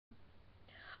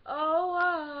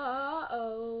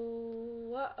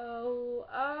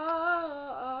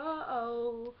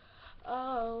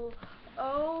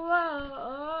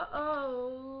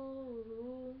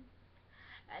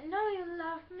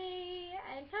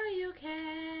you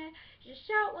care. Just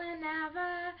shout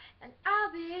whenever, and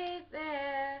I'll be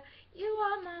there. You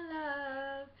are my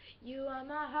love, you are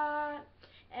my heart,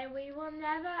 and we will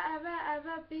never ever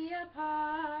ever be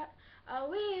apart. Are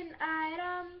we an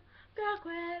item? Girl,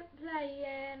 quit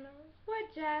playing. We're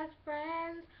just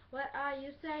friends. What are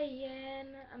you saying?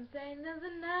 I'm saying there's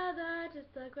another.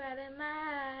 Just look right in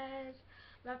my eyes.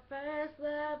 My first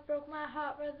love broke my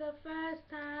heart for the first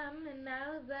time, and I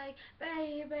was like,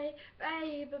 baby,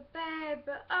 baby,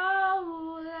 baby,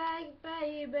 oh, like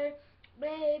baby,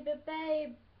 baby,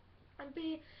 baby.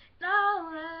 Be no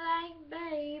like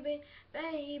baby,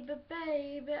 baby,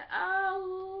 baby,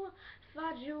 oh,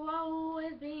 thought you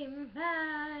always be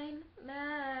mine,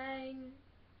 mine.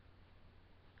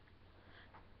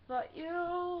 But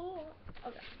you,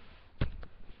 okay.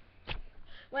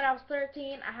 When I was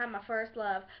 13, I had my first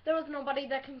love. There was nobody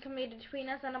that can come between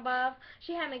us and above.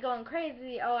 She had me going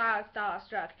crazy. Oh, I was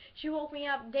starstruck. She woke me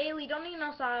up daily. Don't need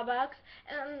no Starbucks.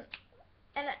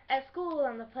 And at school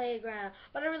on the playground.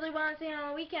 But I really want to see her on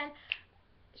the weekend.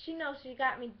 She knows she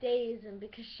got me dazed, and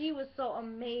because she was so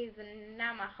amazing,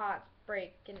 now my heart's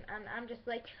breaking, and I'm just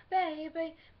like,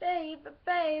 baby, baby,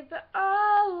 baby,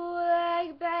 oh,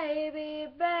 like baby,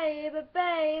 baby,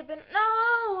 baby,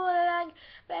 no, like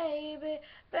baby,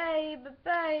 baby,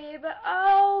 baby,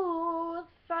 oh,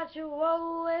 thought you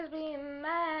always be